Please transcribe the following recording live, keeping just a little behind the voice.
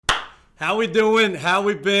How we doing? How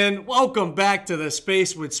we been? Welcome back to the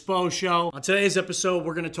Space with Spo show. On today's episode,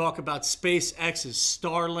 we're going to talk about SpaceX's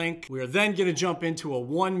Starlink. We are then going to jump into a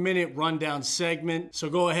 1-minute rundown segment. So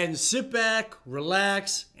go ahead and sit back,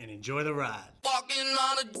 relax, and enjoy the ride.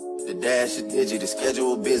 The dash is digi, the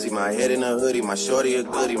schedule busy. My head in a hoodie, my shorty a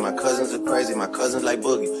goodie. My cousins are crazy, my cousins like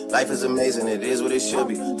boogie. Life is amazing, it is what it should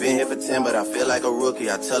be. Been here for 10, but I feel like a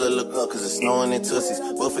rookie. I tell her look up, cause it's snowing in Tussies.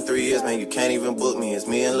 Booked for 3 years, man, you can't even book me. It's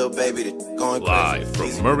me and Lil Baby that going crazy. Live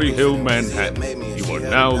from Murray Hill, Manhattan, you are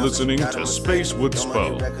now listening to Space with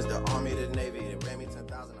Spo.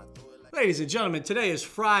 Ladies and gentlemen, today is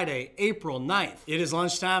Friday, April 9th. It is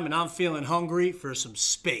lunchtime and I'm feeling hungry for some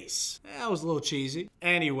space. That was a little cheesy.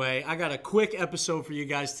 Anyway, I got a quick episode for you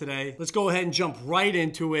guys today. Let's go ahead and jump right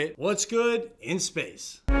into it. What's good in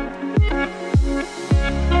space?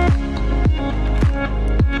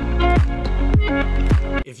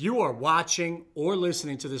 If you are watching or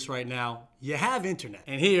listening to this right now, you have internet.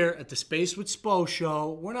 And here at the Space with Spo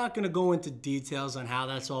show, we're not gonna go into details on how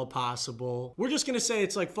that's all possible. We're just gonna say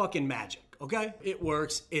it's like fucking magic. Okay? It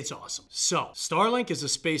works. It's awesome. So, Starlink is a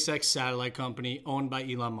SpaceX satellite company owned by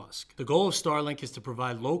Elon Musk. The goal of Starlink is to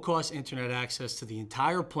provide low-cost internet access to the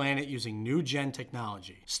entire planet using new-gen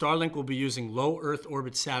technology. Starlink will be using low Earth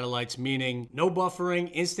orbit satellites, meaning no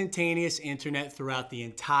buffering, instantaneous internet throughout the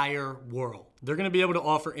entire world. They're going to be able to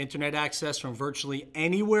offer internet access from virtually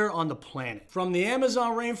anywhere on the planet. From the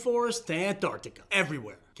Amazon rainforest to Antarctica.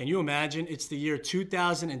 Everywhere. Can you imagine? It's the year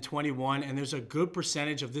 2021 and there's a good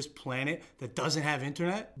percentage of this planet that doesn't have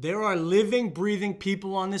internet? There are living, breathing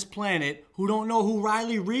people on this planet who don't know who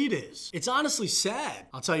Riley Reid is. It's honestly sad.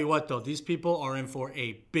 I'll tell you what though, these people are in for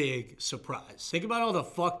a big surprise. Think about all the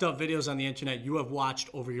fucked up videos on the internet you have watched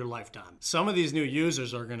over your lifetime. Some of these new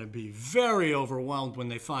users are gonna be very overwhelmed when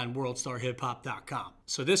they find worldstarhiphop.com.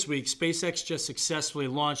 So this week, SpaceX just successfully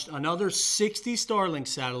launched another 60 Starlink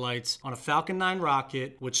satellites on a Falcon 9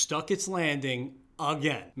 rocket, which stuck its landing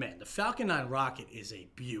again. Man, the Falcon 9 rocket is a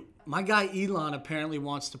beaut. My guy Elon apparently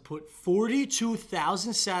wants to put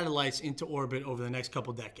 42,000 satellites into orbit over the next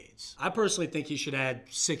couple decades. I personally think he should add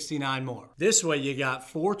 69 more. This way you got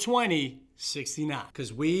 420, 69.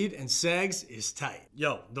 Because weed and segs is tight.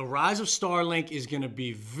 Yo, the rise of Starlink is going to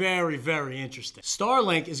be very, very interesting.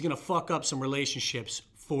 Starlink is going to fuck up some relationships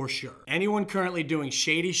for sure. Anyone currently doing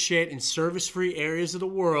shady shit in service-free areas of the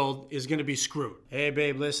world is gonna be screwed. Hey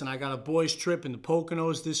babe, listen, I got a boys trip in the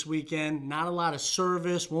Poconos this weekend. Not a lot of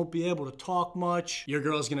service, won't be able to talk much. Your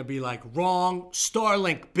girl's gonna be like, wrong,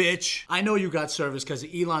 Starlink, bitch. I know you got service because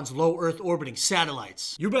of Elon's low Earth orbiting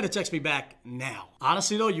satellites. You better text me back now.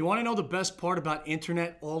 Honestly though, you wanna know the best part about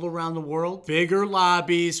internet all around the world? Bigger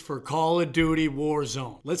lobbies for Call of Duty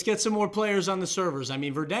Warzone. Let's get some more players on the servers. I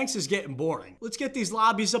mean, Verdansk is getting boring. Let's get these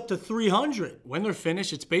lobbies up to 300. When they're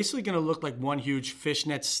finished, it's basically going to look like one huge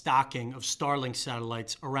fishnet stocking of Starlink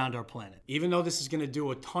satellites around our planet. Even though this is going to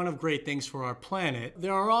do a ton of great things for our planet,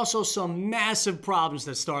 there are also some massive problems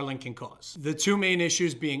that Starlink can cause. The two main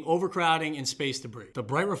issues being overcrowding and space debris. The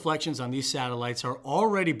bright reflections on these satellites are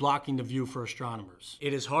already blocking the view for astronomers.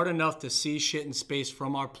 It is hard enough to see shit in space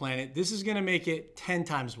from our planet. This is going to make it 10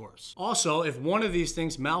 times worse. Also, if one of these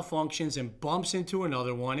things malfunctions and bumps into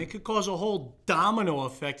another one, it could cause a whole domino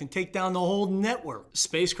effect and take down the whole network.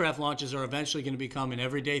 Spacecraft launches are eventually going to become an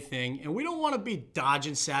everyday thing, and we don't want to be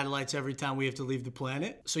dodging satellites every time we have to leave the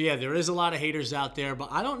planet. So yeah, there is a lot of haters out there,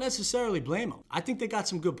 but I don't necessarily blame them. I think they got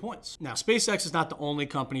some good points. Now, SpaceX is not the only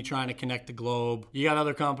company trying to connect the globe. You got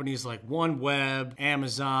other companies like OneWeb,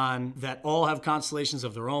 Amazon, that all have constellations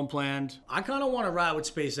of their own planned. I kind of want to ride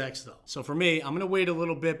with SpaceX though. So for me, I'm going to wait a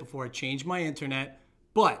little bit before I change my internet.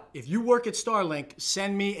 But if you work at Starlink,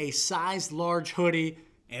 send me a size large hoodie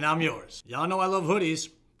and I'm yours. Y'all know I love hoodies.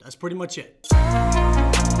 That's pretty much it.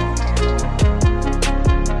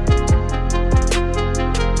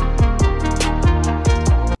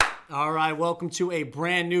 All right, welcome to a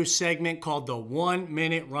brand new segment called the 1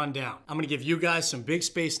 Minute Rundown. I'm gonna give you guys some big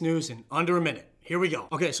space news in under a minute. Here we go.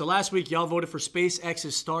 Okay, so last week, y'all voted for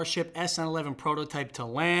SpaceX's Starship SN11 prototype to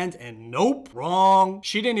land, and nope, wrong.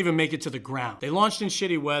 She didn't even make it to the ground. They launched in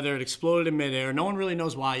shitty weather, it exploded in midair, no one really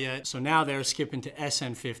knows why yet, so now they're skipping to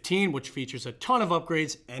SN15, which features a ton of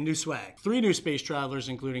upgrades and new swag. 3 new space travelers,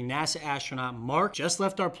 including NASA astronaut Mark, just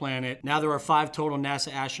left our planet. Now there are 5 total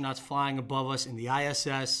NASA astronauts flying above us in the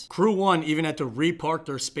ISS. Crew 1 even had to repark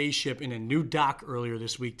their spaceship in a new dock earlier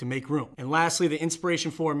this week to make room. And lastly, the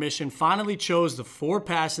Inspiration 4 mission finally chose the 4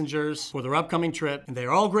 passengers for their upcoming trip, and they're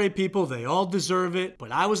all great people, they all deserve it,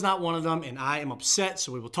 but I was not one of them, and I am upset,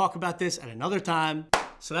 so we will talk about this at another time.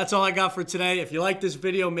 So that's all I got for today. If you like this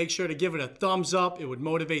video, make sure to give it a thumbs up. It would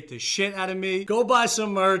motivate the shit out of me. Go buy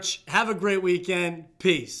some merch. Have a great weekend.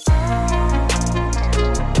 Peace.